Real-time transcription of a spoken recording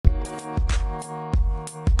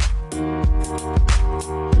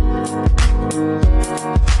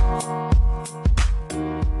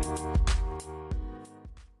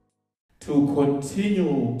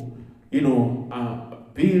continue,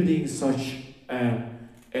 building such a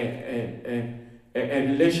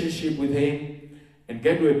relationship with him and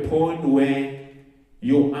get to a point where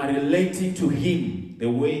you are relating to him the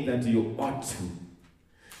way that you ought to.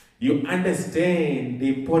 You understand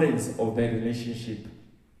the importance of that relationship.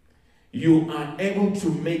 You are able to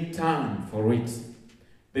make time for it.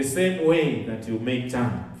 The same way that you make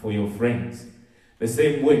time for your friends. The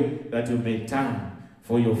same way that you make time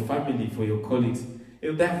for your family, for your colleagues.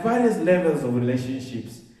 There are various levels of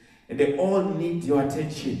relationships, and they all need your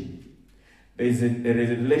attention. There is a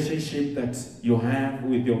relationship that you have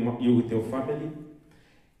with your family.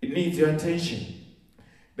 It needs your attention.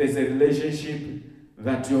 There's a relationship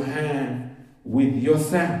that you have with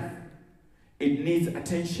yourself. It needs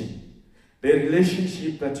attention. The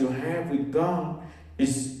relationship that you have with God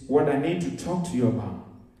is what I need to talk to you about.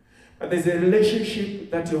 But there's a relationship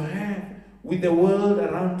that you have with the world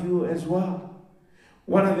around you as well.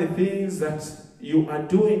 What are the things that you are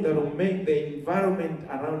doing that will make the environment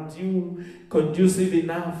around you conducive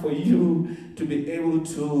enough for you to be able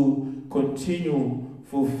to continue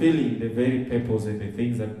fulfilling the very purpose and the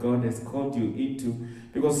things that God has called you into?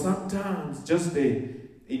 Because sometimes just the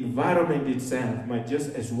environment itself might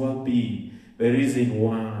just as well be the reason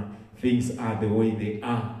why things are the way they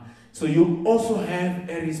are. So you also have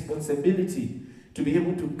a responsibility to be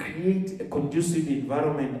able to create a conducive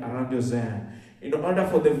environment around yourself in order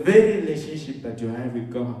for the very relationship that you have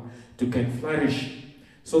with God to can flourish,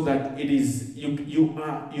 so that it is you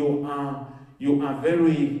are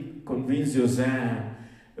very convinced yourself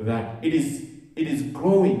that it is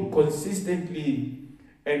growing consistently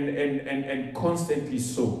and constantly.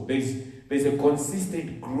 So there's a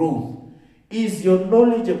consistent growth. Is your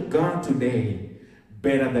knowledge of God today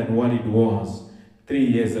better than what it was 3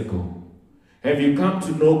 years ago? Have you come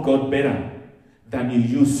to know God better than you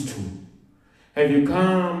used to? Have you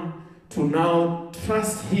come to now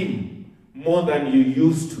trust him more than you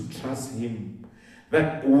used to trust him?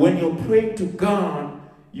 That when you're praying to God,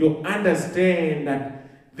 you understand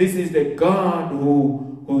that this is the God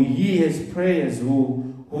who hears prayers,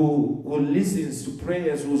 who listens to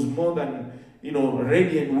prayers, who's more than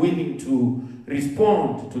ready and willing to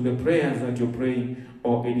respond to the prayers that you're praying,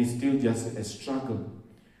 or it is still just a struggle.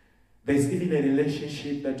 There's even a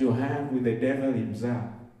relationship that you have with the devil himself.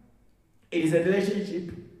 It is a relationship,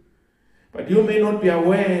 but you may not be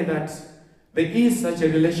aware that there is such a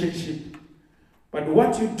relationship. But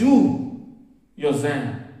what you do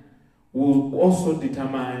yourself will also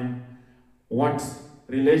determine what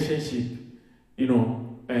relationship,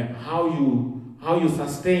 how you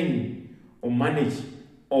sustain or manage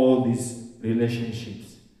all these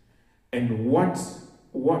relationships, and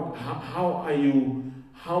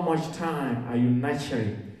how much time are you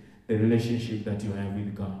nurturing the relationship that you have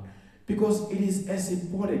with God? Because it is as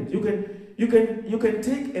important. You can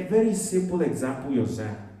take a very simple example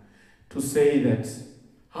yourself to say that,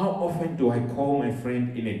 how often do I call my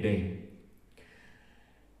friend in a day?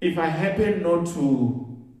 If I happen not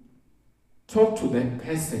to talk to that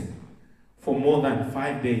person for more than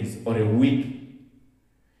 5 days or a week,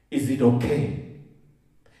 is it okay?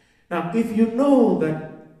 Now, if you know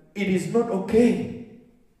that it is not okay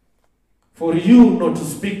for you not to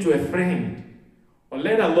speak to a friend, or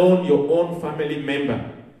let alone your own family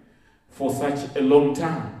member, for such a long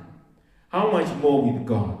time, how much more with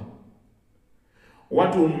God?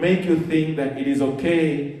 What will make you think that it is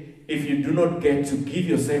okay if you do not get to give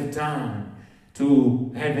yourself time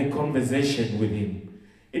to have a conversation with him?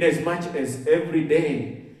 In as much as every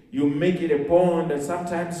day you make it a point that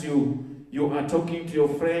sometimes you are talking to your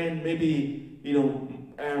friend, maybe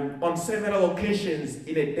on several occasions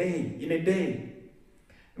in a day.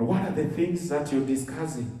 And what are the things that you're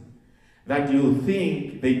discussing that you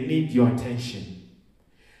think they need your attention?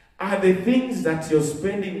 Are the things that you're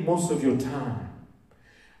spending most of your time,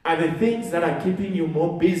 are the things that are keeping you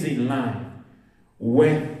more busy in life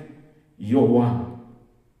worth your while?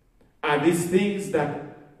 Are these things that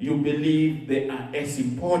you believe they are as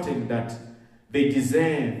important that they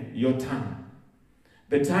deserve your time?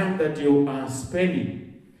 The time that you are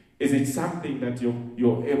spending, is it something that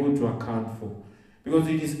you're able to account for? Because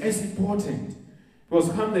it is as important.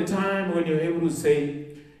 Because come the time when you're able to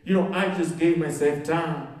say, I just gave myself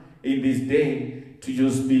time in this day to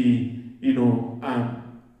just be,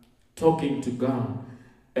 talking to God.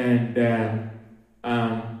 And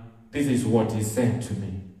this is what he said to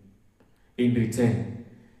me in return.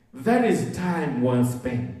 That is time well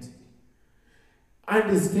spent.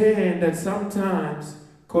 Understand that sometimes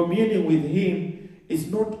communing with him is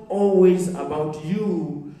not always about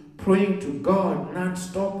you praying to God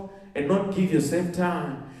non-stop and not give yourself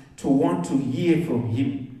time to want to hear from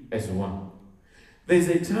Him as well.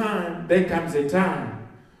 There comes a time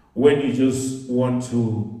when you just want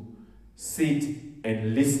to sit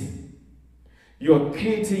and listen. You are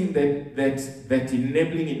creating that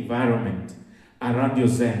enabling environment around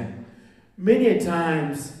yourself. Many a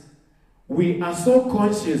times, we are so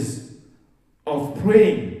conscious of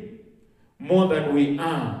praying more than we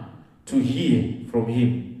are to hear from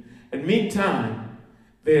Him. And meantime,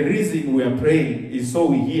 the reason we are praying is so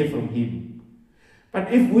we hear from Him.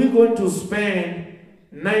 But if we're going to spend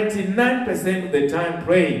 99% of the time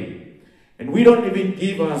praying, and we don't even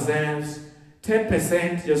give ourselves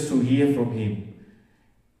 10% just to hear from Him,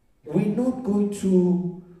 we're not going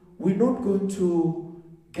to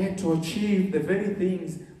get to achieve the very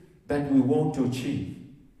things that we want to achieve.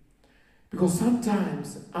 Because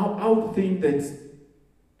sometimes I would think that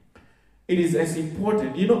it is as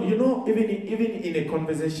important, even in a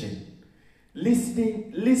conversation,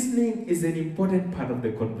 listening is an important part of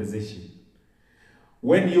the conversation.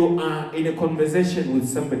 When you are in a conversation with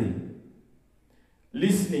somebody,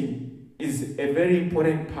 listening is a very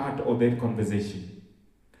important part of that conversation.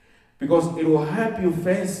 Because it will help you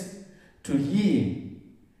first to hear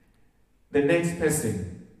the next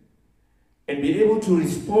person and be able to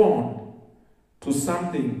respond to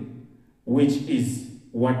something which is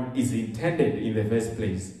what is intended in the first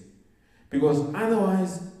place. Because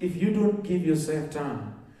otherwise, if you don't give yourself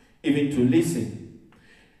time even to listen,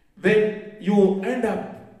 then you will end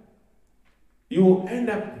up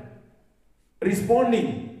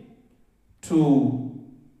responding to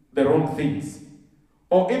the wrong things,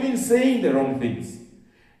 or even saying the wrong things.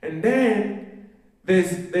 And then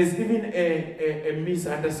there's even a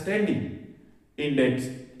misunderstanding in that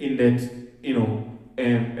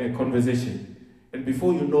a conversation. And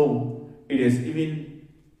before you know, it is even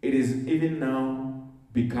now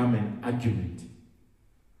become an argument.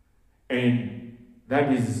 And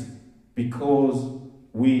that is because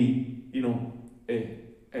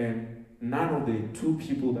none of the two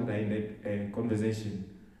people that are in that conversation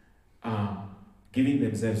are giving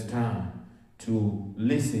themselves time to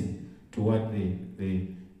listen to what the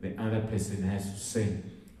other person has to say.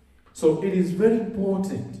 So it is very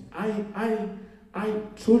important. I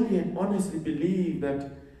truly and honestly believe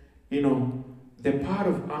that, the part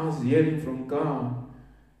of us hearing from God,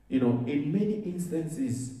 in many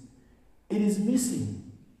instances, it is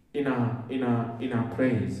missing in our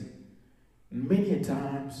prayers. Many a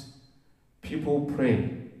times, people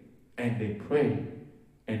pray, and they pray,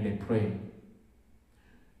 and they pray.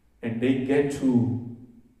 And they get to,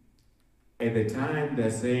 at the time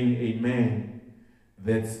they're saying amen,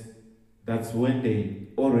 that's when they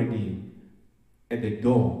already at the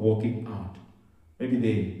door walking out.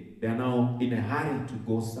 Maybe they are now in a hurry to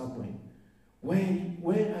go somewhere.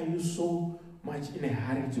 Where are you so much in a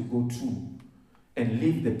hurry to go to and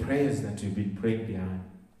leave the prayers that you've been praying behind?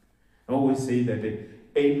 I always say that the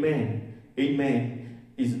amen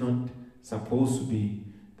is not supposed to be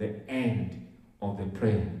the end of the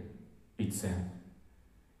prayer itself.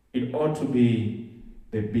 It ought to be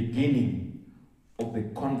the beginning of the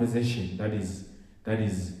conversation that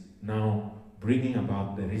is now bringing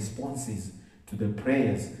about the responses to the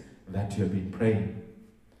prayers that you have been praying.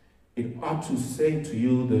 It ought to say to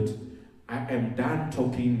you that I am done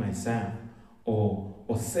talking myself or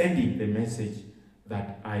sending the message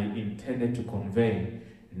that I intended to convey.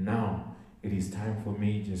 Now it is time for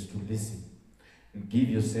me just to listen and give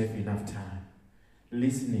yourself enough time.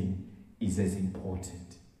 Listening is as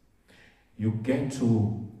important. You get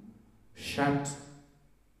to shut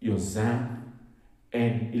yourself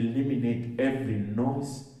and eliminate every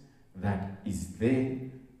noise that is there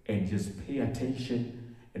and just pay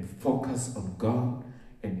attention and focus on God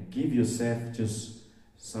and give yourself just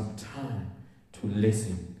some time to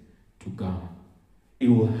listen to God. It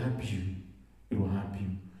will help you. It will help you.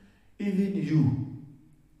 Even you,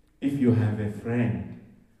 if you have a friend,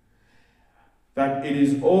 that it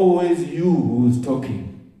is always you who is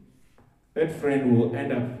talking, that friend will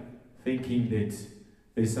end up thinking that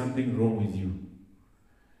there's something wrong with you.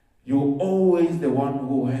 You're always the one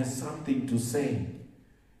who has something to say.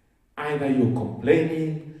 Either you're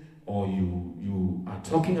complaining or you are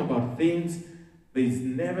talking about things. There's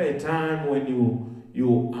never a time when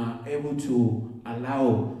you are able to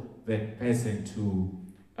allow that person to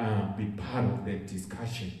be part of that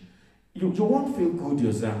discussion. You won't feel good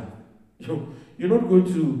yourself. You're not going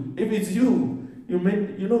to, if it's you're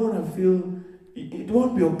not going to feel, it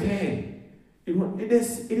won't be okay. It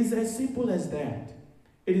is as simple as that.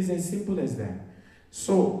 It is as simple as that.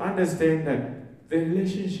 So understand that the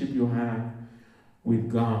relationship you have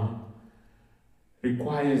with God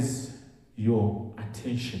requires your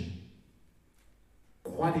attention.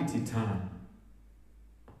 Quality time.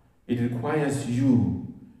 It requires you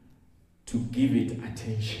to give it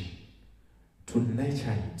attention, to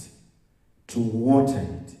nurture it, to water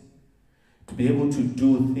it, to be able to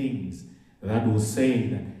do things that will say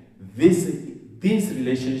that this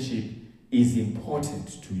relationship is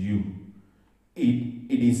important to you.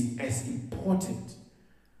 It is as important.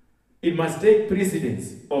 It must take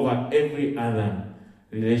precedence over every other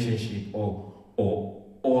relationship or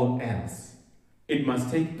all else. It must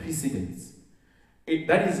take precedence.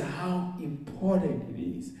 That is how important it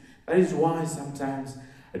is. That is why sometimes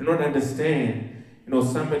I do not understand,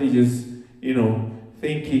 somebody just,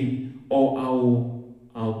 thinking, oh,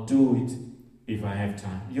 I'll do it if I have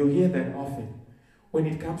time. You hear that often. When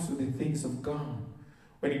it comes to the things of God,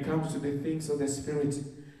 when it comes to the things of the Spirit,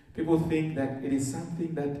 people think that it is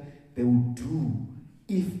something that they will do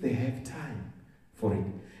if they have time for it.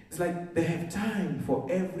 It's like they have time for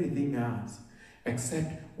everything else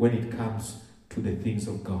except when it comes to the things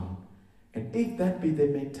of God. And if that be the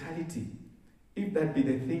mentality, if that be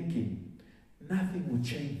the thinking, nothing will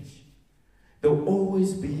change. There will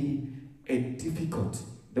always be a difficulty.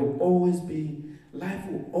 There will always be, life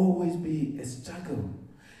will always be a struggle.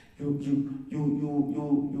 You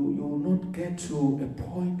will not get to a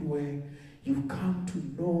point where you come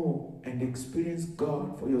to know and experience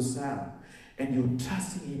God for yourself, and you're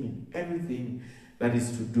trusting Him in everything that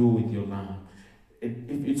is to do with your life. If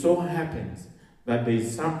it so happens that there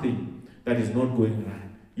is something that is not going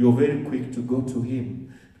right, you're very quick to go to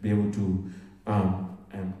Him, to be able to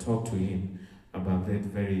talk to Him about that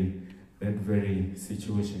very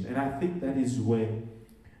situation. And I think that is where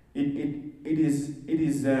it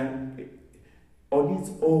is on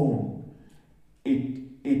its own.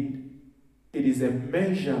 It is a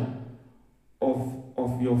measure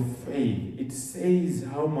of your faith. It says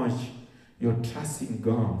how much you're trusting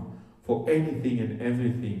God for anything and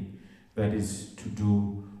everything that is to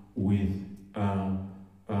do with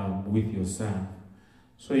yourself.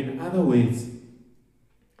 So in other words,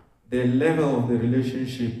 the level of the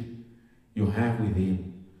relationship you have with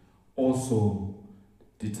Him also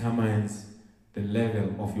determines the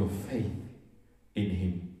level of your faith in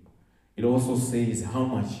Him. It also says how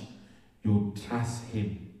much you trust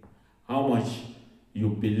Him, how much you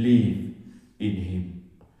believe in Him.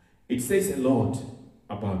 It says a lot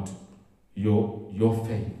about your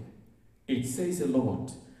faith. It says a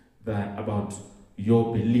lot about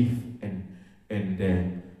your belief and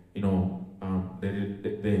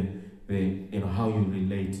how you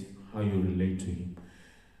relate to Him.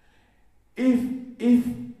 If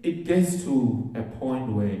it gets to a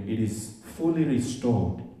point where it is fully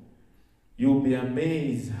restored, you'll be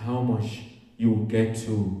amazed how much you get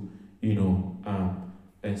to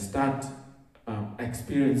start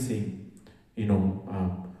experiencing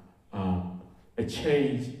a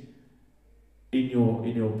change in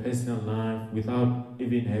your personal life without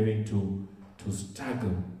even having to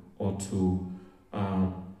struggle or to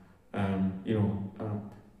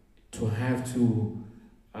have to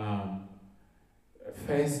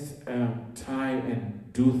first try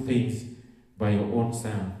and do things by your own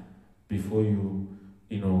self before you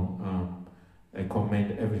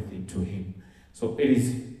commend everything to Him. So it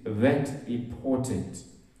is that important,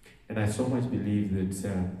 and I so much believe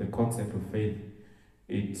that the concept of faith,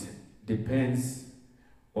 it depends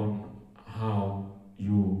on how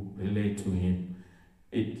you relate to Him.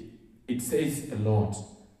 It says a lot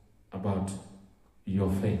about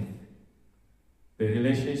your faith. The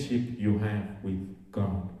relationship you have with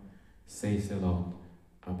God says a lot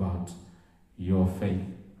about your faith.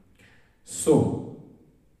 So,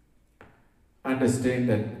 understand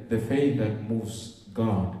that the faith that moves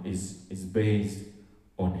God is based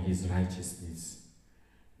on His righteousness,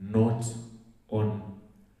 not on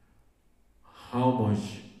how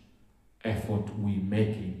much effort we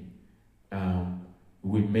make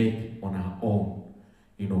on our own,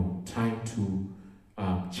 trying to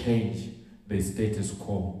change the status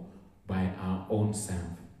quo by our own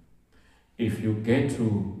self. If you get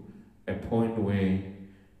to a point where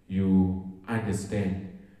you understand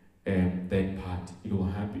that part, it will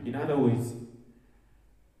happen. In other words,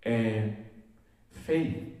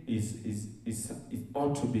 faith it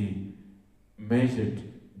ought to be measured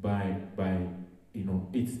by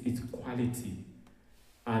its quality,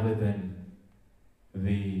 other than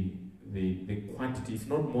the quantity. It's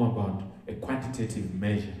not more about a quantitative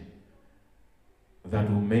measure that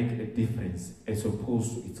will make a difference as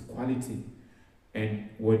opposed to its quality. And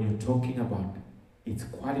when you're talking about its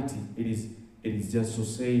quality, it is just to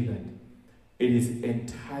say that it is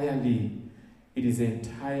entirely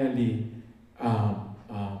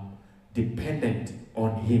dependent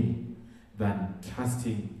on Him than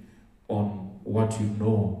trusting on what you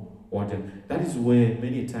know. That is where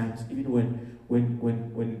many times, even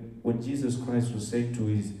when Jesus Christ was saying to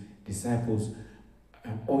His disciples,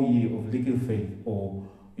 "O ye of little faith," or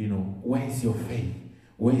where is your faith?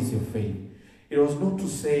 Where is your faith? It was not to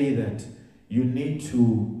say that you need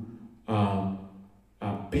to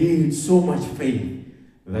build so much faith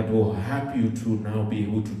that will help you to now be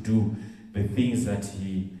able to do the things that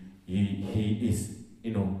He is,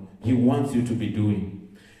 He wants you to be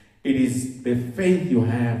doing. It is the faith you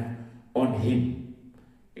have on Him.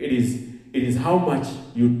 It is how much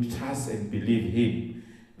you trust and believe Him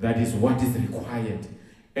that is what is required,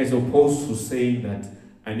 as opposed to saying that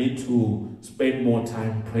I need to spend more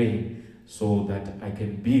time praying so that I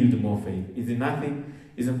can build more faith.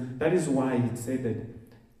 That is why it said that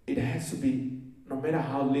it has to be, no matter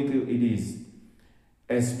how little it is,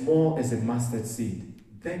 as small as a mustard seed,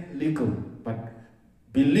 that little, but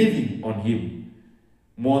believing on Him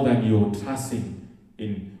more than you're trusting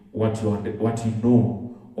in what you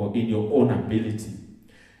know or in your own ability.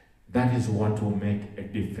 That is what will make a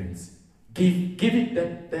difference. Give it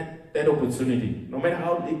that opportunity, no matter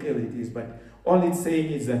how little it is. But all it's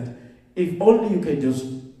saying is that if only you can just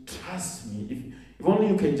trust me, if only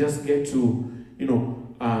you can just get to,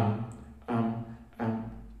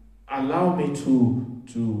 allow me to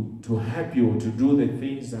help you to do the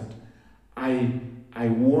things that I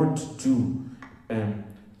want to do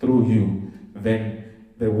through you, then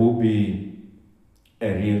there will be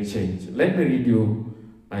a real change. Let me read you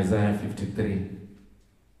Isaiah 53,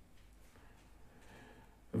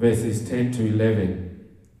 verses 10 to 11.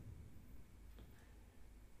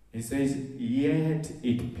 It says, "Yet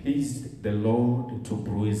it pleased the Lord to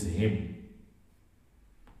bruise him."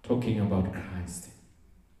 Talking about Christ.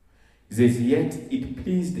 It says, "Yet it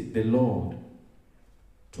pleased the Lord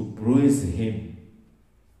to bruise him.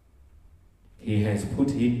 He has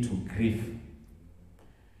put him to grief.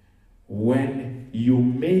 When you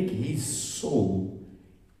make his soul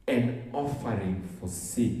an offering for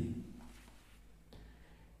sin,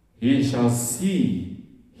 he shall see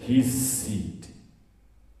his seed.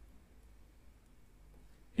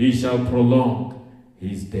 He shall prolong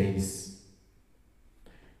his days,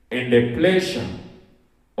 and the pleasure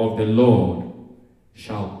of the Lord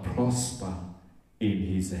shall prosper in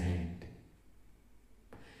his hand."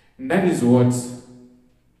 And that is what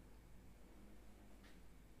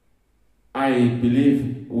I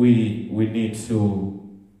believe we need to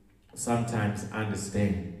sometimes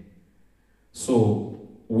understand. So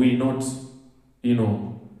we not, we're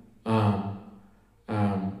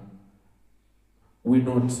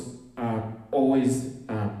not always,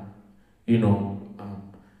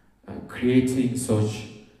 creating such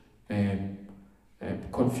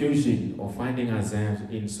confusion or finding ourselves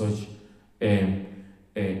in such a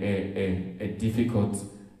difficult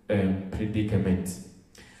predicament,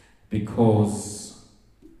 because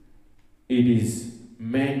it is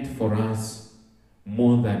meant for us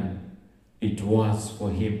more than it was for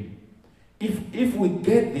him. If we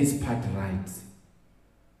get this part right,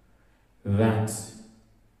 that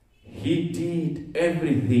he did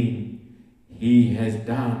everything he has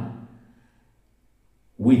done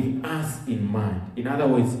with us in mind. In other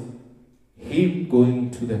words, him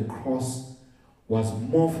going to the cross was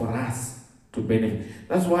more for us to benefit.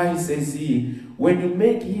 That's why he says here, when you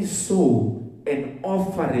make his soul an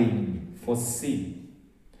offering for sin,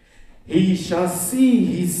 he shall see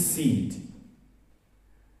his seed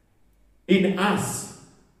in us.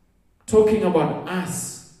 Talking about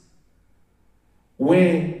us,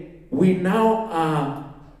 where we now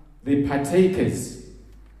are the partakers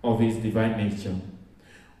of his divine nature.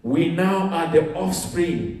 We now are the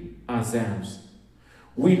offspring ourselves.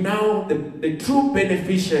 We now the true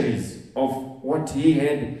beneficiaries of what he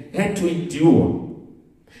had to endure.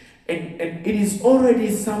 And it is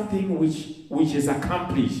already something which is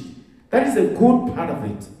accomplished. That is a good part of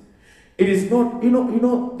it. It is not,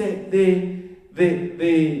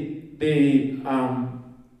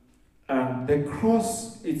 the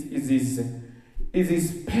cross is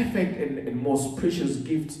his perfect and most precious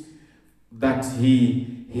gift that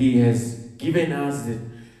he has given us.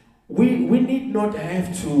 We need not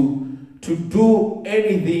have to do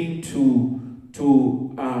anything to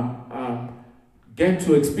get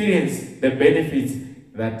to experience the benefits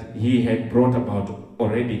that he had brought about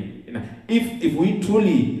already. If we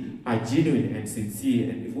truly are genuine and sincere,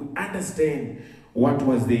 and if we understand what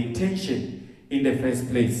was the intention in the first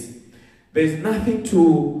place, there's nothing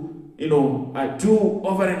to do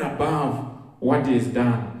over and above what is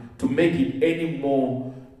done to make it any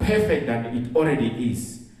more perfect than it already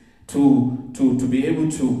is, to be able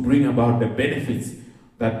to bring about the benefits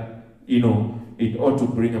that, it ought to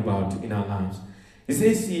bring about in our lives. It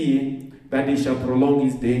says here that he shall prolong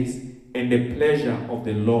his days, and the pleasure of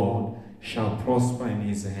the Lord shall prosper in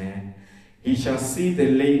his hand. He shall see the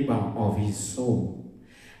labor of his soul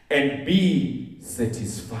and be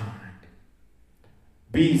satisfied.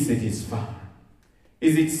 Be satisfied.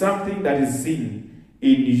 Is it something that is seen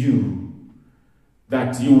in you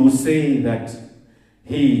that you will say that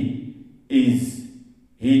he is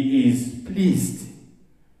pleased,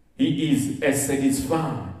 he is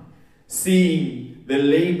satisfied, seeing the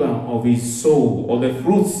labor of his soul or the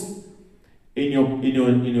fruits in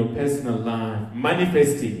your personal life,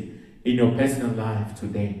 manifesting in your personal life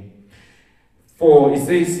today? For it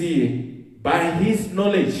says here, by his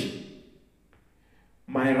knowledge,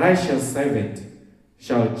 my righteous servant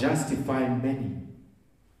shall justify many.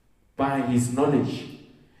 By his knowledge,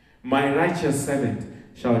 my righteous servant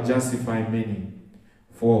shall justify many,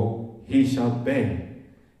 for he shall bear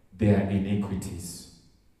their iniquities.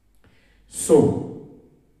 So,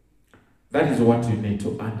 that is what you need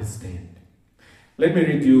to understand. Let me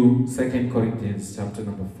read you 2 Corinthians chapter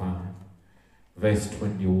number 5, verse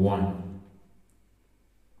 21.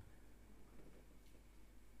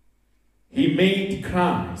 He made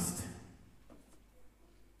Christ,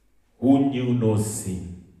 who knew no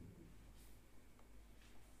sin,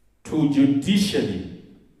 to judicially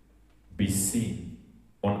be sin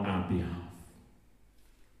on our behalf.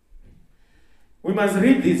 We must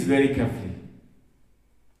read this very carefully.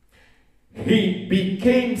 He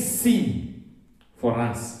became sin for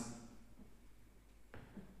us.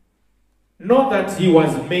 Not that he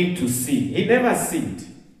was made to sin. He never sinned.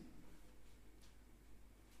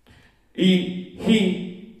 He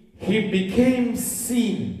became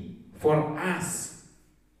sin for us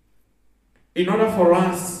in order for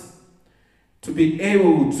us to be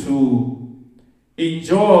able to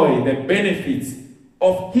enjoy the benefits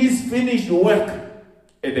of his finished work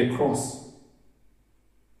at the cross.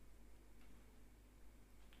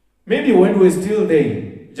 Maybe when we're still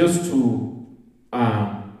there, just to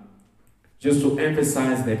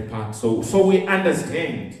emphasize that part, so we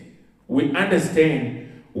understand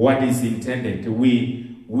what is intended.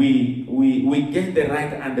 We get the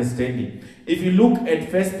right understanding. If you look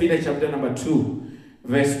at 1 Peter chapter number 2,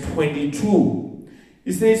 verse 22,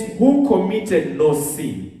 it says, who committed no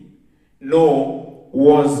sin, nor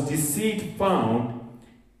was deceit found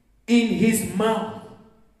in his mouth,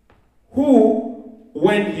 who,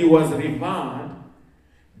 when he was reviled,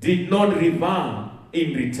 did not revile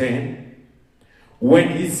in return.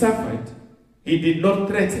 When he suffered, he did not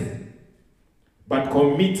threaten, but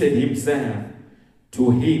committed himself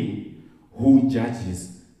to him who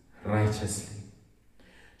judges righteously.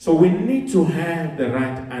 So we need to have the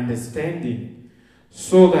right understanding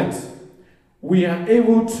so that we are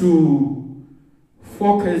able to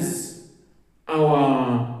focus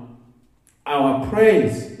our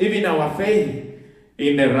praise, even our faith,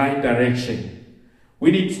 in the right direction.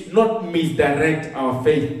 We need not misdirect our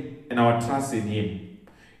faith and our trust in him.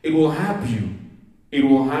 It will help you. It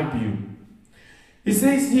will help you. He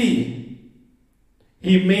says he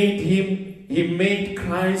made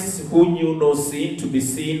Christ, who knew no sin, to be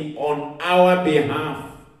sin on our behalf.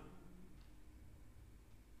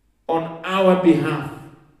 On our behalf.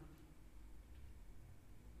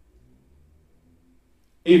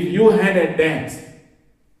 If you had a debt,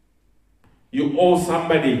 you owe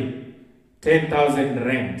somebody 10,000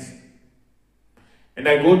 rand, and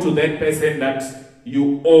I go to that person that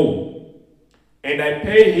you owe, and I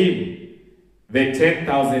pay him the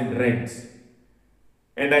 10,000 rand,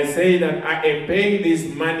 and I say that I am paying this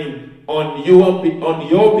money on your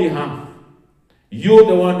behalf. You're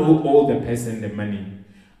the one who owe the person the money.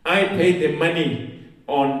 I pay the money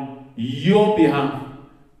on your behalf.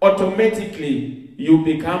 Automatically, you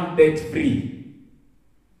become debt-free.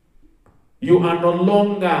 You are no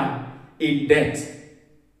longer in debt.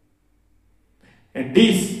 And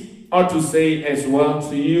this ought to say as well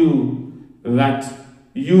to you that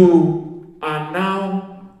you are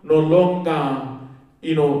now no longer,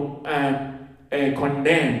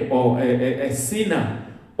 condemned or a sinner,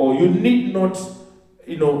 or you need not,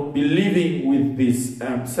 be living with this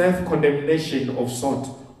self-condemnation of sort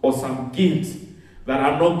or some guilt that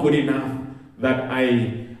I'm not good enough, that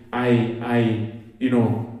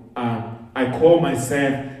I call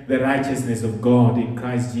myself the righteousness of God in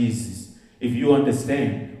Christ Jesus. If you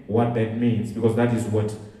understand what that means, because that is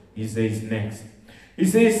what he says next. He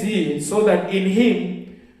says here, so that in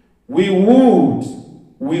him we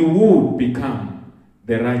would become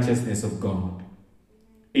the righteousness of God.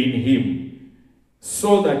 In him.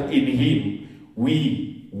 So that in him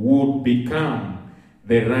we would become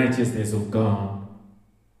the righteousness of God.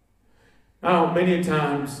 Now, many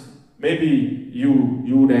times, maybe you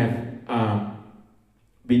would have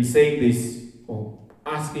been saying this or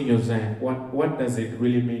asking yourself, what does it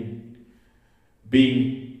really mean?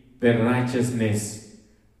 Being the righteousness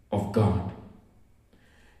of God.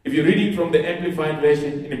 If you're reading from the Amplified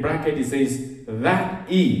Version, in a bracket it says, that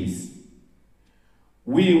is,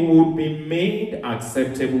 we would be made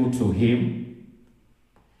acceptable to Him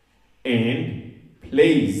and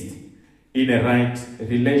placed in a right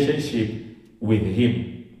relationship with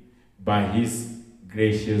Him by His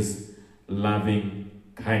gracious, loving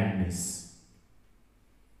kindness.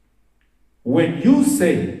 When you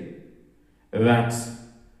say that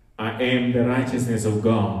I am the righteousness of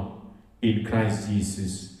God in Christ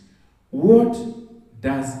Jesus, what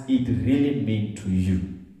does it really mean to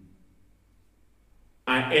you?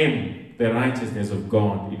 I am the righteousness of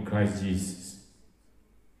God in Christ Jesus.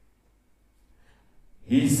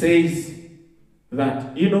 He says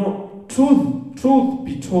that, truth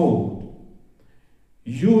be told,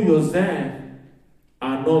 you yourself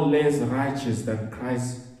are no less righteous than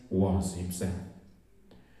Christ was himself.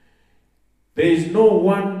 There is no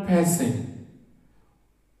one person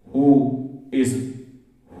who is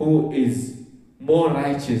more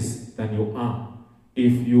righteous than you are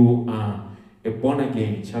if you are a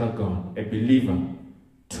born-again child of God, a believer,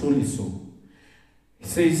 truly so. He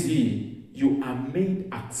says here, you are made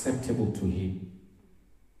acceptable to Him.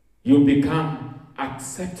 You become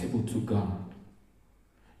acceptable to God.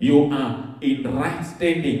 You are in right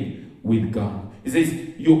standing with God. He says,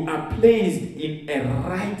 you are placed in a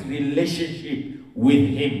right relationship with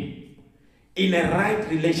Him. In a right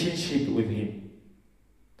relationship with Him.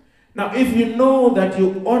 Now, if you know that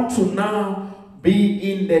you ought to now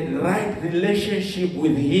be in that right relationship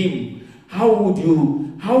with Him, how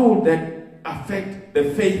would that affect the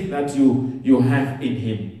faith that you have in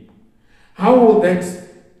Him? How will that,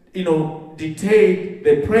 dictate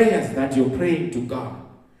the prayers that you're praying to God?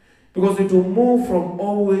 Because it will move from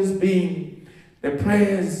always being the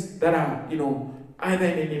prayers that are, either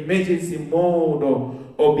in an emergency mode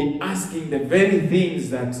or be asking the very things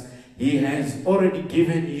that He has already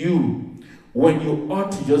given you, when you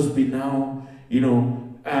ought to just be now,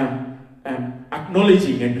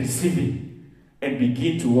 acknowledging and receiving and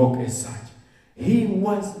begin to walk as such. He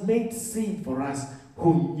was made sin for us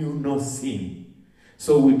who knew no sin.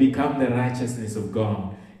 So we become the righteousness of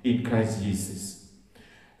God in Christ Jesus.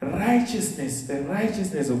 Righteousness, the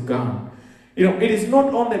righteousness of God. It is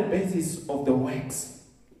not on the basis of the works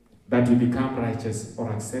that we become righteous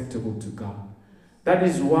or acceptable to God. That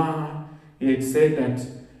is why He had said that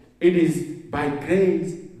it is by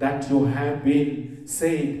grace that you have been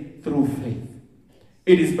saved through faith.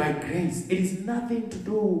 It is by grace. It is nothing to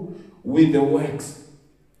do with the works.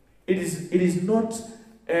 It is not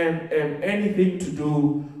anything to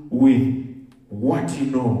do with what you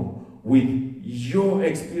know, with your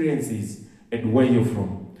experiences and where you're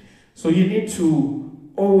from. So you need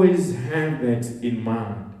to always have that in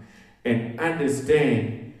mind and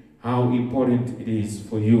understand how important it is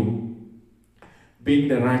for you being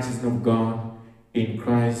the righteousness of God in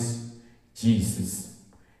Christ Jesus.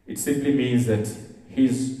 It simply means that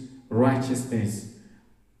His righteousness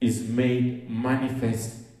is made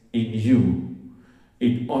manifest in you.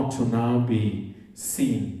 It ought to now be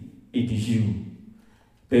seen in you.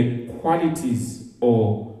 The qualities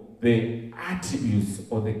or the attributes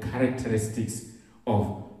or the characteristics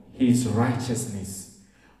of His righteousness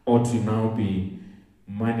ought to now be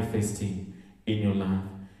manifesting in your life.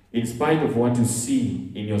 In spite of what you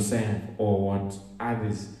see in yourself or what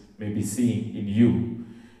others may be seeing in you,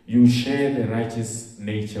 you share the righteous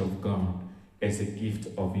nature of God as a gift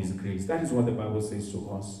of His grace. That is what the Bible says to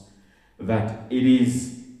us, that it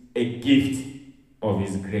is a gift of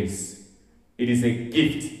His grace. It is a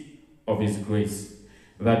gift of His grace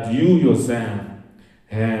that you yourself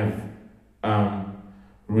have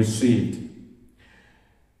received.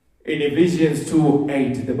 In Ephesians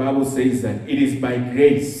 2:8, the Bible says that it is by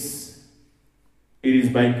grace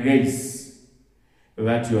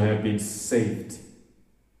that you have been saved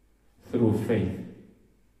through faith.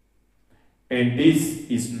 And this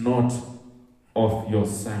is not of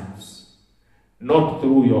yourselves, not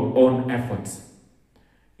through your own efforts.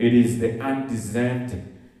 It is the undeserved,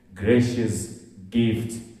 gracious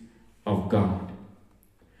gift of God.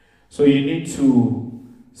 So you need to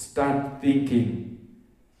start thinking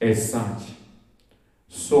as such,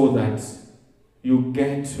 so that you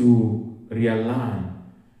get to realign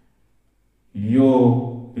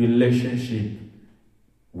your relationship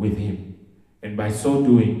with Him. And by so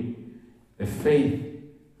doing, the faith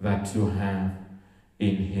that you have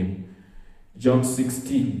in him. John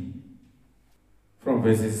 16, from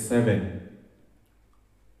verses 7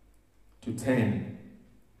 to 10.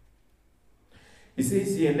 He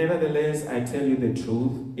says here, nevertheless, I tell you the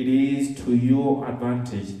truth, it is to your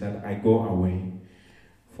advantage that I go away.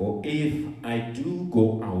 For if I do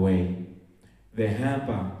go away, the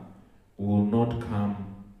Helper will not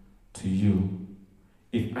come to you.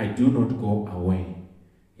 If I do not go away,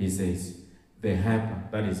 he says, the Helper,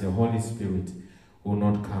 that is the Holy Spirit, will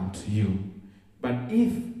not come to you. But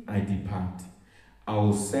if I depart, I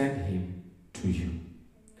will send him to you.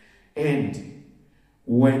 And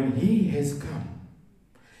when he has come,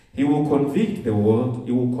 he will convict the world,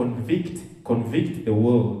 he will convict the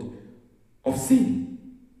world of sin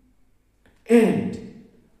and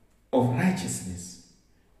of righteousness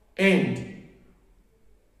and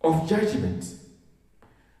of judgment.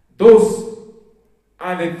 Those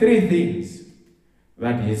are the three things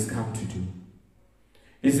that he has come to do.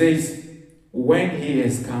 He says, when he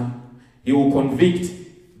has come, he will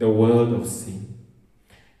convict the world of sin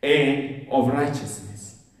and of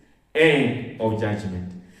righteousness and of judgment.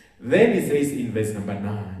 Then he says in verse number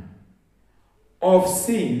 9, of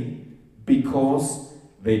sin because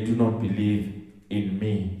they do not believe in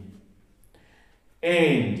me,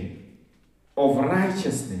 and of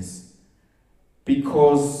righteousness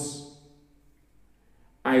because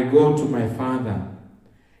I go to my Father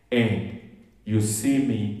and you see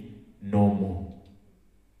me no more.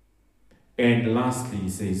 And lastly, he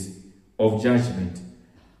says, of judgment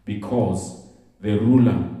because the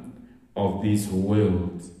ruler of this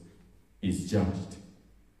world is judged.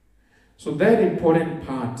 So that important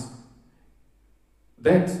part,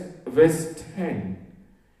 that verse 10,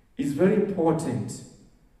 is very important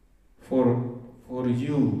for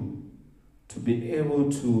you to be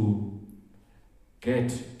able to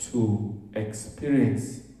get to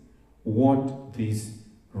experience what this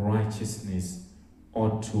righteousness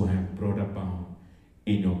ought to have brought about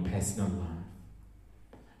in your personal life.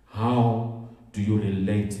 How do you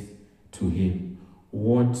relate to him?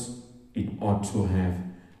 What it ought to have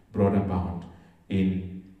brought about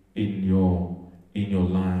in your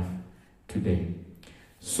life today.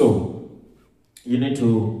 So you need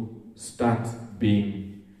to start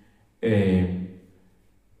being a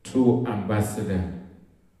true ambassador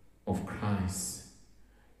of Christ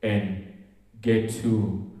and get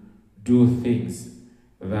to do things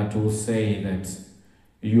that will say that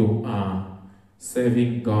you are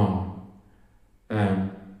serving God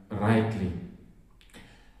rightly.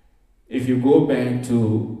 If you go back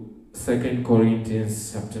to 2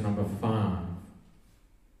 Corinthians chapter number 5,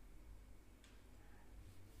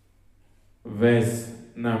 verse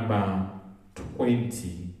number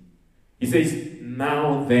 20, he says,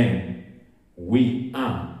 now then, we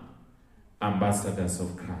are ambassadors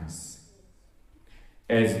of Christ,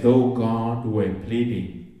 as though God were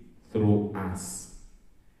pleading through us.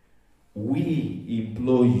 We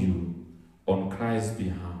implore you on Christ's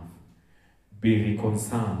behalf, be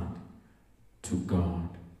reconciled to God,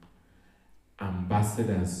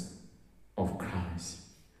 ambassadors of Christ.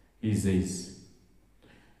 He says.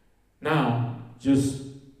 Now, just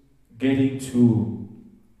getting to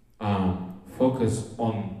focus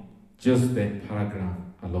on just that paragraph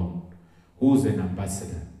alone. Who's an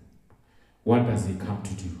ambassador? What does he come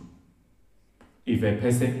to do? If a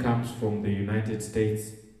person comes from the United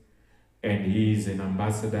States and he is an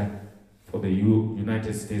ambassador for the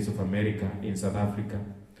United States of America in South Africa,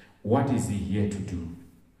 what is he here to do?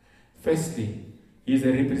 Firstly, he is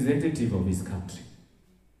a representative of his country.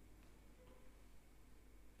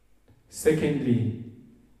 Secondly,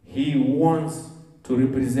 he wants to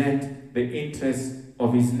represent the interests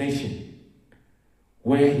of his nation,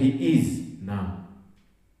 where he is now.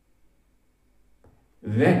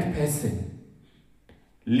 That person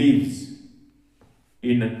lives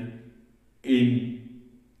in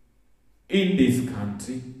this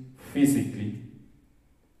country physically,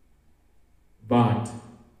 but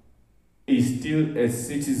is still a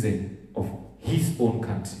citizen of his own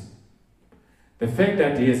country. The fact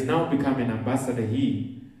that he has now become an ambassador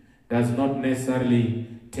here does not necessarily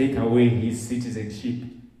take away his citizenship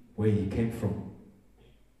where he came from.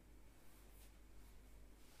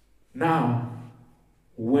 Now,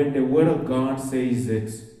 when the Word of God says that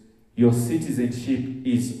your citizenship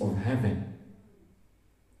is of heaven,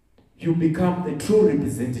 you become the true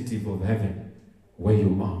representative of heaven where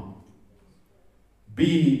you are.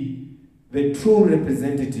 Be the true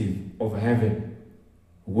representative of heaven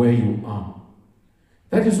where you are.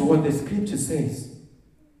 That is what the scripture says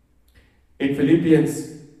in Philippians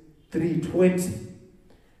 3:20.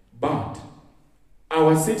 But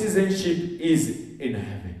our citizenship is in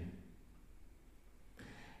heaven.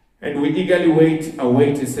 And we eagerly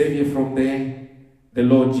await a Savior from there, the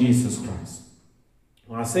Lord Jesus Christ.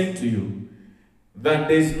 I say to you that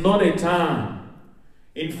there's not a time.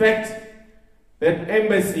 In fact, that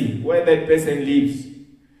embassy where that person lives,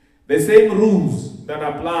 the same rules that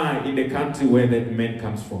apply in the country where that man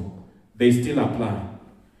comes from, they still apply.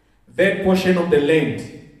 That portion of the land,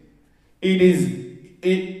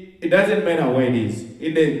 it doesn't matter where it is.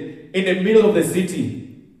 In the middle of the city,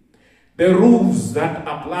 the rules that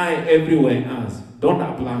apply everywhere else don't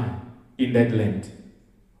apply in that land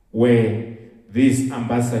where this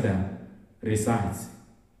ambassador resides.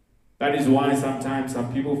 That is why sometimes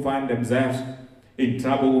some people find themselves in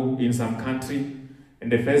trouble in some country,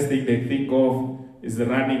 and the first thing they think of is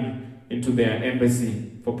running into their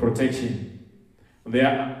embassy for protection.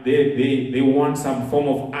 They want some form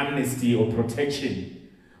of amnesty or protection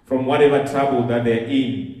from whatever trouble that they're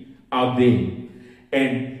in out there.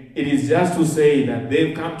 And it is just to say that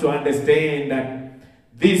they've come to understand that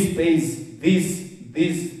this space, this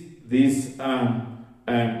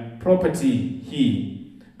property here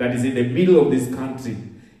that is in the middle of this country,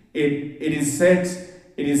 it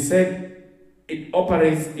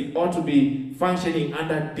ought to be functioning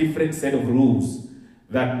under different set of rules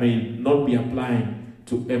that may not be applying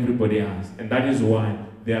to everybody else. And that is why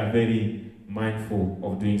they are very mindful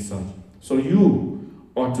of doing such. So you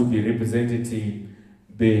ought to be representing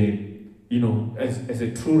as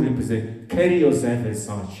a true representative, carry yourself as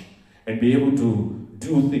such and be able to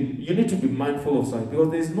do things. You need to be mindful of such,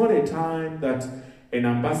 because there's not a time that an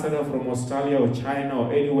ambassador from Australia or China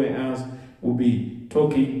or anywhere else will be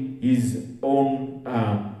talking his own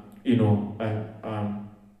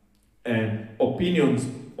opinions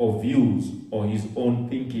or views or his own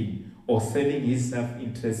thinking, or selling his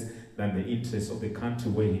self-interest than the interest of the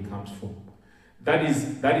country where he comes from. That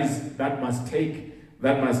must take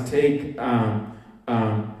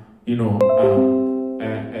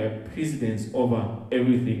precedence over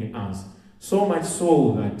everything else. So much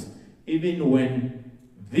so that even when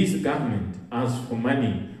this government asks for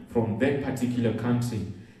money from that particular country,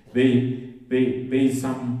 there is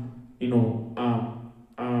some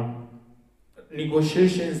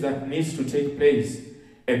negotiations that needs to take place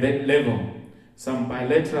at that level. Some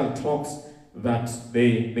bilateral talks that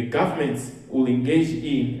the governments will engage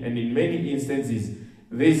in, and in many instances,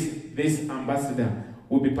 this ambassador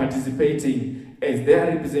will be participating as their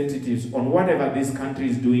representatives on whatever this country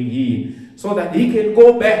is doing here, so that he can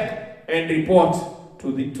go back and report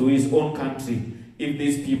to his own country if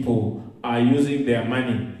these people are using their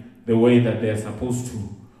money the way that they are supposed to,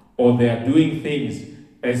 or they are doing things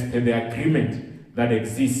as per the agreement that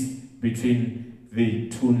exists between the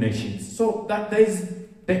two nations. So that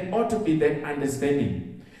there ought to be that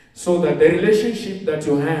understanding, so that the relationship that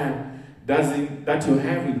you have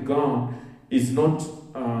with God is not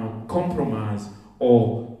compromised,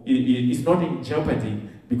 or is not in jeopardy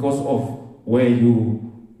because of where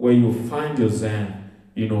you find yourself,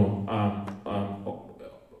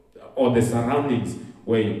 or the surroundings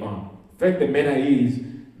where you are. In fact, the matter is,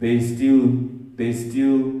 there's still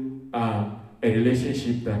a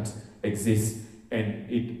relationship that exists, and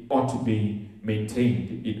it ought to be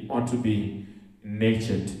maintained. It ought to be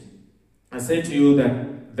nurtured. I say to you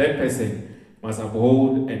that person must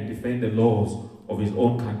uphold and defend the laws of his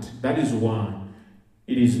own country. That is why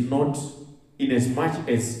it is not, in as much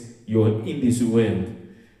as you're in this world,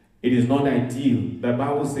 it is not ideal. The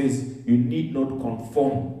Bible says you need not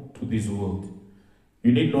conform to this world.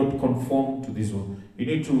 You need not conform to this world. You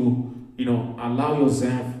need to, allow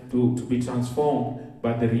yourself to be transformed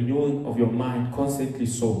by the renewing of your mind, constantly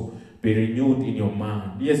so. Be renewed in your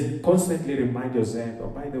mind. Yes, constantly remind yourself, oh,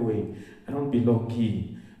 by the way, I don't belong here.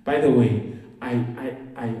 By the way, I'm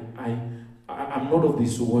not of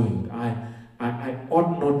this world. I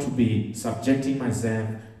ought not to be subjecting myself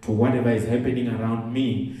to whatever is happening around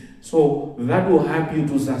me. So that will help you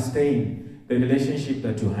to sustain the relationship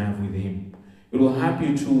that you have with Him. It will help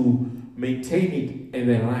you to maintain it in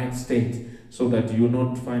the right state, so that you're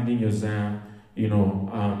not finding yourself,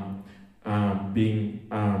 being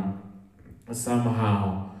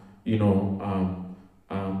somehow, you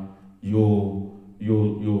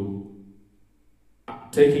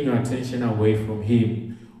taking your attention away from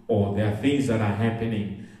Him, or there are things that are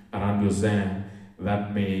happening around yourself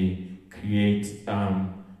that may create, a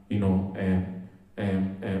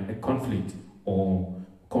conflict or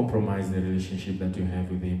compromise the relationship that you have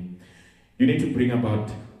with Him. You need to bring about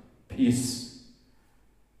peace.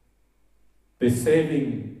 The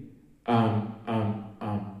saving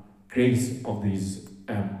grace of this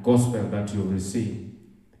gospel that you receive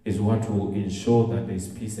is what will ensure that there is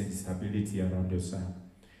peace and stability around yourself.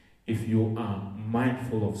 if you are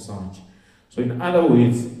mindful of such. So in other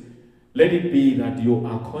words, let it be that you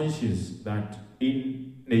are conscious that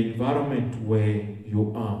in the environment where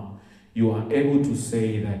you are able to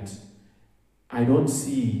say that I don't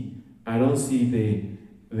see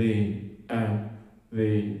the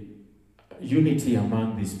unity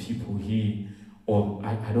among these people here, or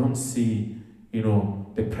I don't see,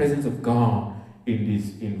 the presence of God in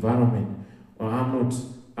this environment, or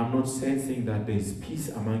I'm not sensing that there's peace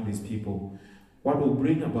among these people. What will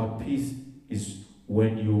bring about peace is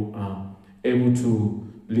when you are able to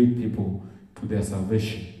lead people to their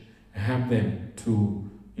salvation, help them to,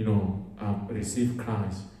 receive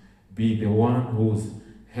Christ, be the one who's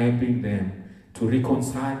helping them to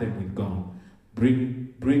reconcile them with God,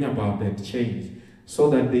 bring about that change, so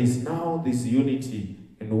that there is now this unity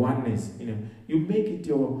and oneness. You make it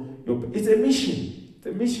your it's a mission. It's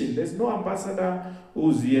a mission. There's no ambassador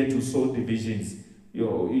who's here to sow divisions,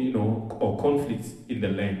 or conflicts in the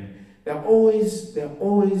land. They're always, the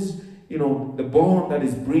bond that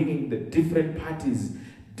is bringing the different parties,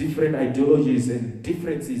 different ideologies and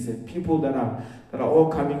differences, and people that are all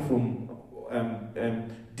coming from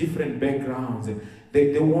different backgrounds. And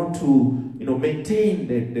they want to, maintain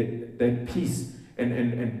the peace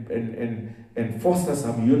and foster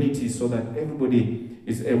some unity, so that everybody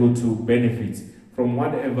is able to benefit from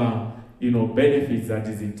whatever benefits that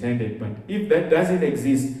is intended. But if that doesn't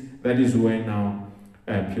exist, that is where now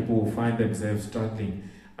people will find themselves struggling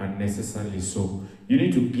unnecessarily. So you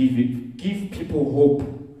need to give people hope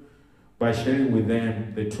by sharing with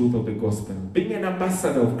them the truth of the gospel. Being an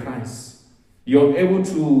ambassador of Christ, you're able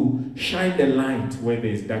to shine the light where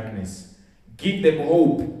there is darkness. Give them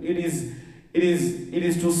hope. It is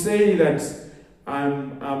to say that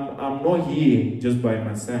I'm not here just by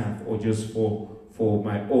myself, or just for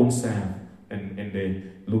my own self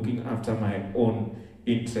and looking after my own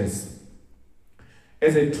interests.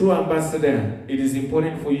 As a true ambassador, it is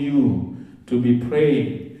important for you to be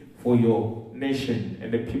praying for your nation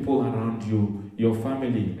and the people around you, your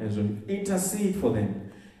family, as well. Intercede for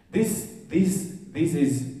them. This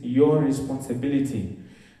is your responsibility,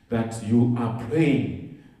 that you are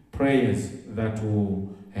praying prayers that will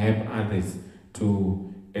help others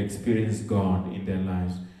to experience God in their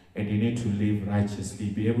lives. And you need to live righteously,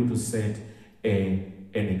 be able to set an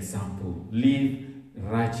example. Live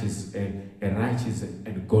righteous, a righteous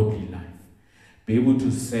and godly life. Be able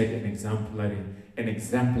to set an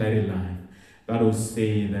exemplary life that will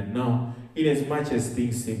say that now, in as much as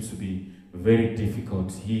things seem to be very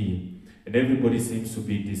difficult here, and everybody seems to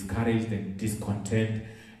be discouraged and discontent,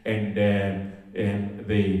 and the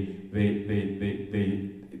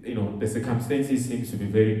circumstances seems to be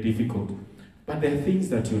very difficult, but there are things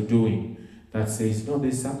that you're doing that says, no,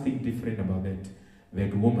 there's something different about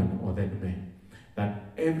that woman or that man.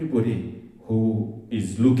 That everybody who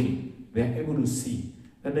is looking, they're able to see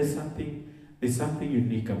that there's something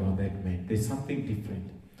unique about that man. There's something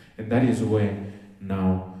different. And that is where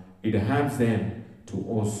now it helps them to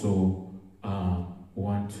also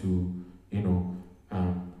want to,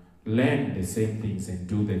 learn the same things and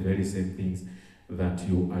do the very same things that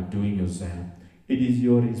you are doing yourself. It is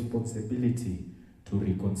your responsibility to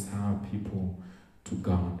reconcile people to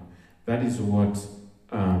God. That is what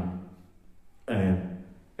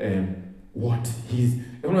he's.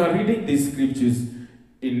 When I'm reading these scriptures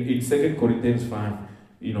in 2 Corinthians 5,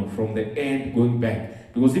 from the end going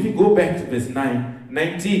back. Because if you go back to verse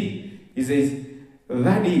 19, he says,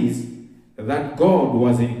 that is, that God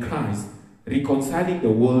was in Christ, reconciling the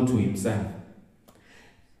world to himself,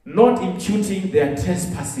 not imputing their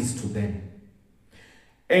trespasses to them,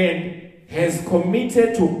 and has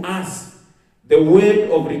committed to us the word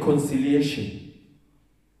of reconciliation.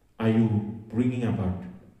 Are you bringing about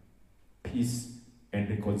peace and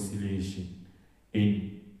reconciliation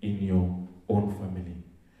in your own family?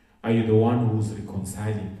 Are you the one who's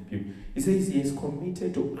reconciling people? He says he has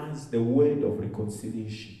committed to us the word of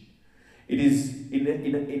reconciliation. It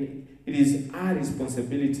is our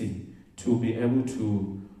responsibility to be able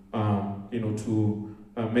to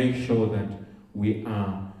make sure that we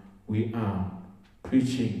are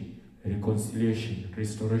preaching reconciliation,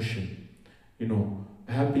 restoration,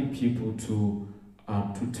 helping people to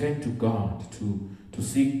turn to God, to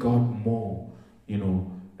seek God more,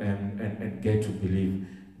 and get to believe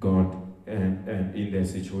God in their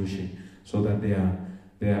situation, so that they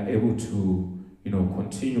are able to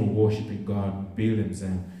continue worshiping God, build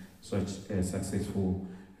themselves such a successful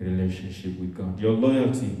relationship with God. Your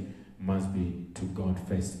loyalty must be to God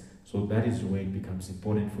first. So that is where it becomes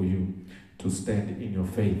important for you to stand in your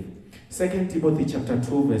faith. 2 Timothy chapter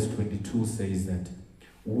 2 verse 22 says that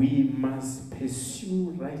we must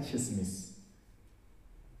pursue righteousness.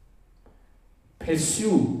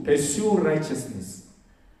 Pursue righteousness.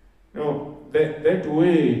 No, that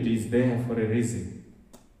word is there for a reason.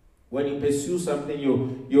 When you pursue something,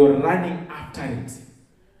 you're running after it.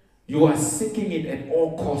 You are seeking it at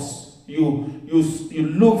all costs. You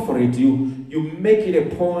look for it. You make it a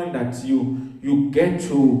point that you get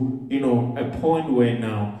to, a point where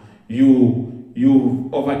now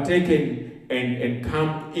you've overtaken and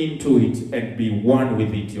come into it and be one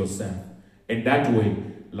with it yourself. And that way,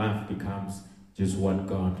 life becomes just what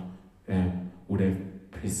God would have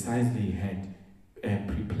precisely had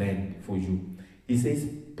pre-planned for you. He says,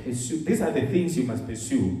 pursue. These are the things you must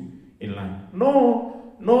pursue in life.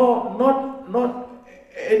 No, not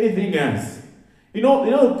anything else. The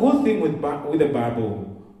good thing with the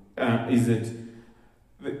Bible is that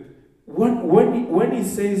when he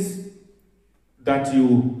says that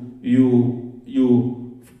you,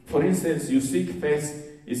 for instance, you seek first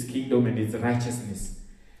his kingdom and his righteousness,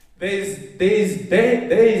 there is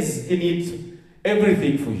in it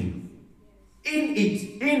everything for you. In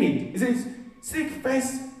it. He says, seek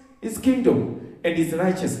first his kingdom and his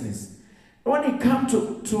righteousness. When you come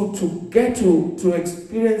to get to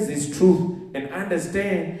experience this truth and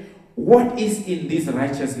understand what is in this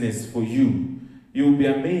righteousness for you, you'll be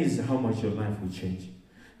amazed how much your life will change.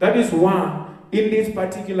 That is why, in this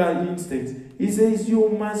particular instance, he says you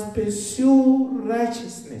must pursue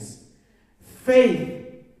righteousness, faith,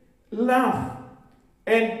 love,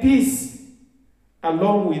 and peace,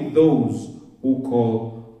 along with those who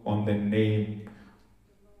call on the name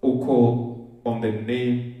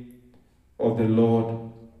of the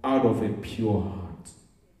Lord out of a pure heart,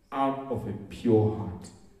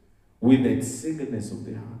 with that singleness of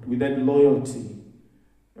the heart, with that loyalty.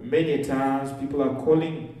 Many times people are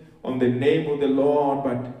calling on the name of the Lord,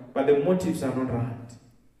 but the motives are not right.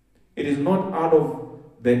 It is not out of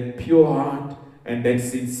that pure heart and that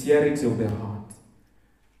sincerity of the heart.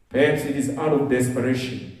 Perhaps it is out of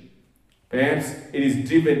desperation. Perhaps it is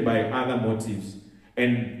driven by other motives.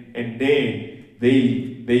 And then there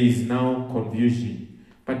is now confusion.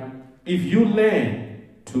 But if you learn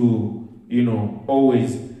to,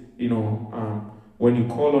 always, when you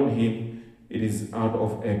call on him, it is out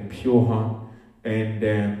of a pure heart, and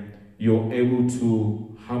you're able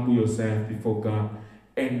to humble yourself before God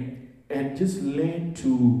and just learn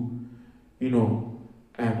to,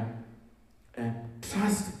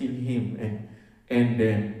 trust in him and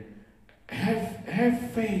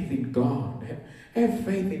have faith in God. Have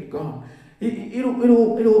faith in God. It'll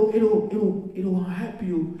help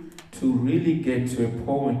you to really get to a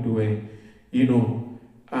point where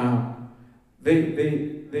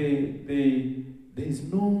there's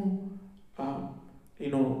no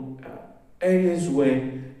areas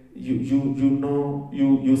where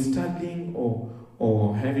you're struggling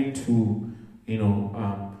or having to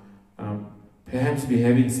perhaps be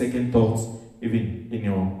having second thoughts even in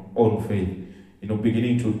your own faith,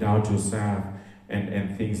 beginning to doubt yourself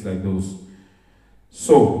and things like those.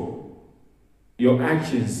 So your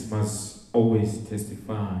actions must always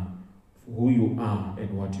testify who you are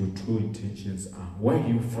and what your true intentions are. Where are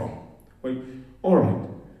you from? All right.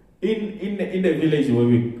 In the village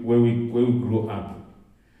where we grew up,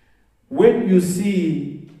 when you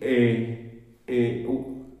see a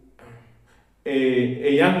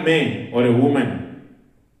young man or a woman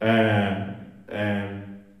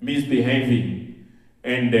misbehaving,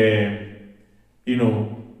 and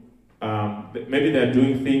maybe they're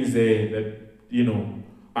doing things that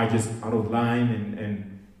are just out of line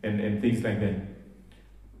and things like that.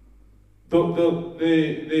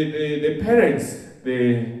 The parents,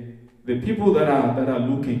 the people that are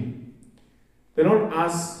looking, they don't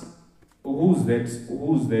ask who's that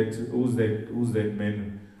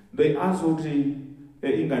man. They ask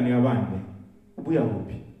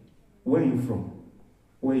where are you from?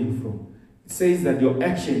 Where are you from? It says that your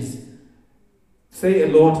actions say a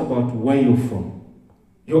lot about where you're from.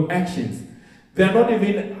 Your actions. They're not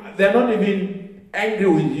even angry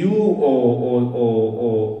with you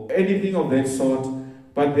or anything of that sort,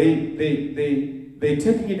 but they're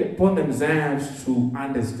taking it upon themselves to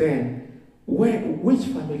understand which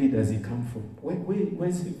family does he come from?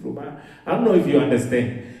 Where's he from? I don't know if you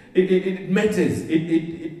understand. It matters.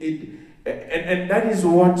 And that is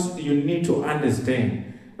what you need to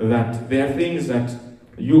understand, that there are things that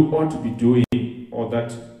you ought to be doing, or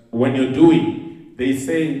that when you're doing, they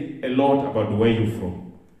say a lot about where you're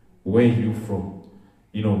from. Where you're from.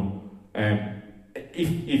 If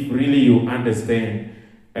really you understand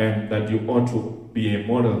that you ought to be a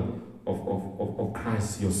model of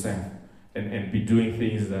Christ yourself, and be doing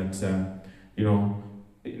things that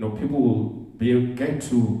people will get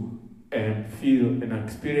to feel and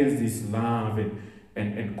experience this love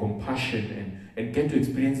and compassion and get to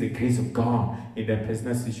experience the grace of God in their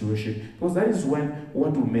personal situation. Because that is what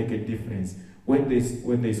will make a difference. When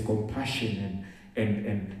there's compassion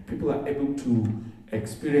and people are able to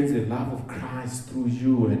experience the love of Christ through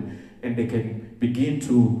you, and they can begin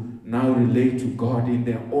to now relate to God in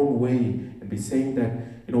their own way and be saying that,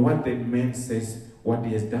 what that man says, what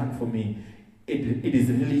he has done for me, it is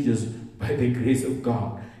really just by the grace of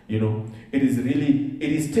God. It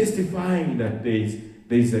is testifying that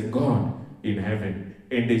there is a God in heaven,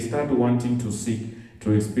 and they start wanting to seek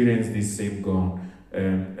to experience this same God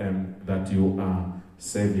that you are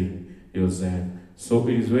serving yourself. So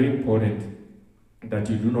it is very important that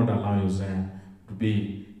you do not allow yourself to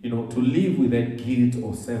be, to live with that guilt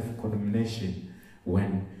or self-condemnation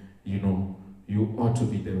when, you ought to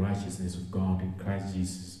be the righteousness of God in Christ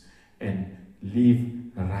Jesus and live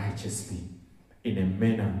righteously in a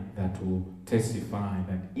manner that will testify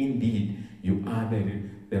that indeed you are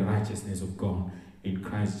the righteousness of God in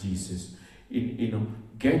Christ Jesus.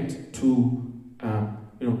 Get to,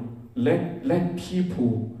 let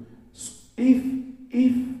people, if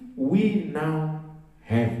we now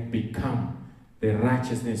have become the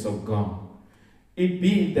righteousness of God, it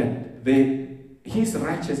be that His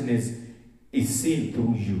righteousness is seen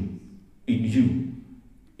through you, in you.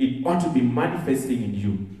 It ought to be manifesting in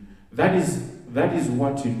you. That is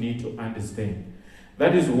what you need to understand.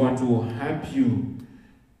 That is what will help you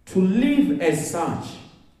to live as such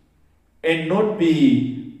and not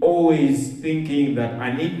be always thinking that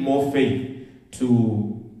I need more faith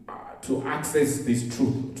to access this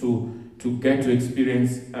truth, to get to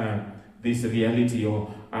experience this reality,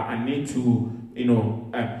 or I need to,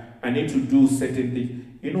 I need to do certain things.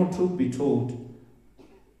 Truth be told,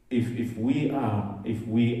 if we are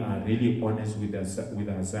really honest with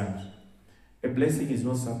ourselves, a blessing is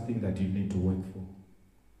not something that you need to work for.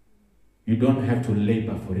 You don't have to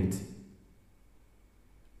labor for it.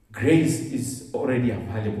 Grace is already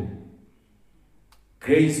available.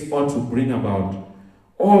 Grace ought to bring about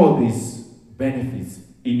all these benefits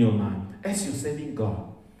in your life as you're serving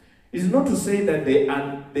God. It's not to say that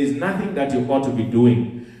there's nothing that you ought to be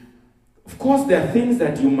doing. Of course, there are things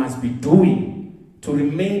that you must be doing to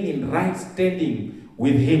remain in right standing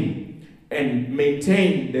with Him and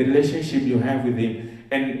maintain the relationship you have with Him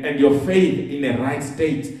and your faith in a right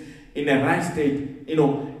state. In a right state, the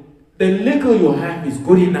little you have is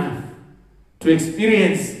good enough to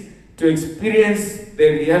experience the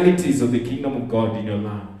realities of the kingdom of God in your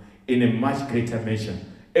life in a much greater measure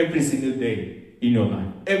every single day in your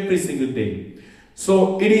life, every single day.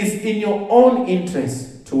 So it is in your own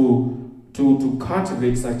interest to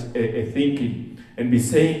cultivate such a thinking and be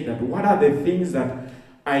saying that what are the things that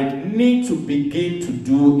I need to begin to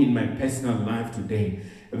do in my personal life today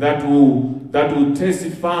that will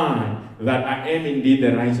testify that I am indeed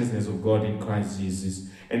the righteousness of God in Christ Jesus.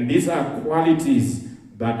 And these are qualities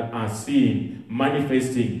that are seen,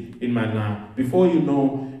 manifesting in my life. Before you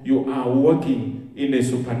know, you are working in the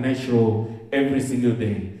supernatural every single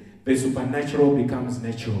day. The supernatural becomes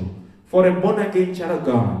natural. For a born-again child of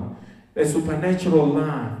God, the supernatural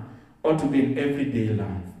life ought to be an everyday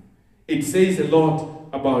life. It says a lot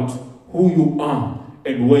about who you are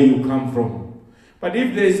and where you come from. But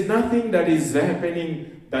if there is nothing that is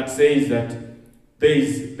happening that says that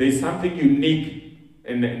there's something unique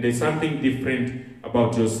and there's something different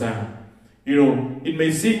about yourself, it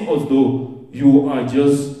may seem as though you are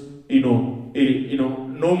just,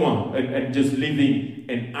 normal and just living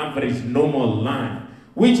an average normal life,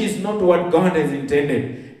 which is not what God has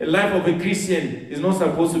intended. The life of a Christian is not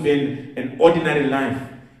supposed to be an ordinary life.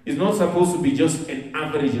 It's not supposed to be just an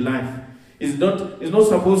average life. It's not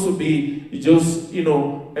supposed to be just, it's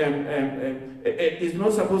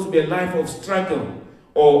not supposed to be a life of struggle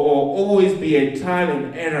or always be a trial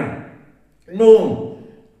and error. No.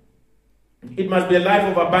 It must be a life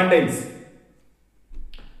of abundance.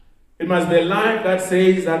 It must be a life that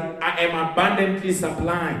says that I am abundantly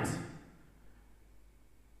supplied.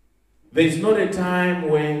 There is not a time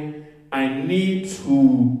when I need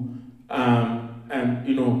to,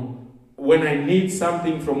 when I need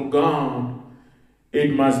something from God,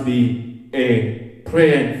 it must be a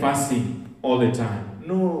prayer and fasting all the time.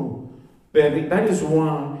 No. That is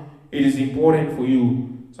why it is important for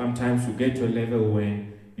you sometimes to get to a level where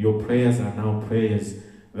your prayers are now prayers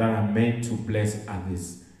that are meant to bless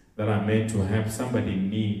others, that are meant to help somebody in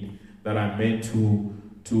need, that are meant to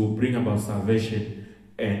bring about salvation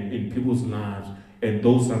and in people's lives and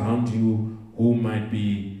those around you who might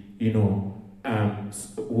be, who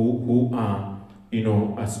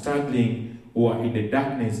are struggling who are in the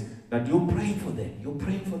darkness, that you're praying for them,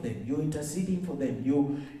 you're interceding for them,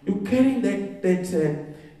 you're carrying that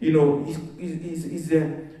is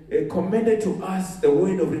commended to us the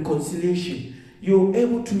word of reconciliation. You're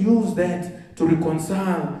able to use that to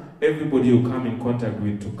reconcile everybody you come in contact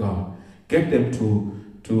with to God. Get them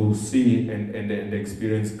to see and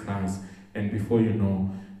experience Christ. And before you know,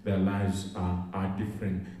 their lives are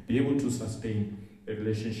different. Be able to sustain a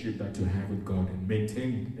relationship that you have with God and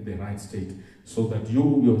maintain it in the right state, so that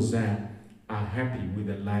you yourself are happy with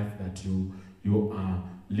the life that you are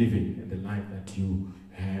living and the life that you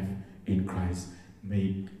have in Christ.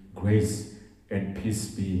 May grace and peace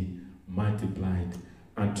be multiplied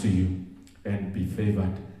unto you and be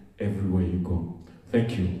favored everywhere you go.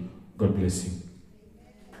 Thank you. God bless you.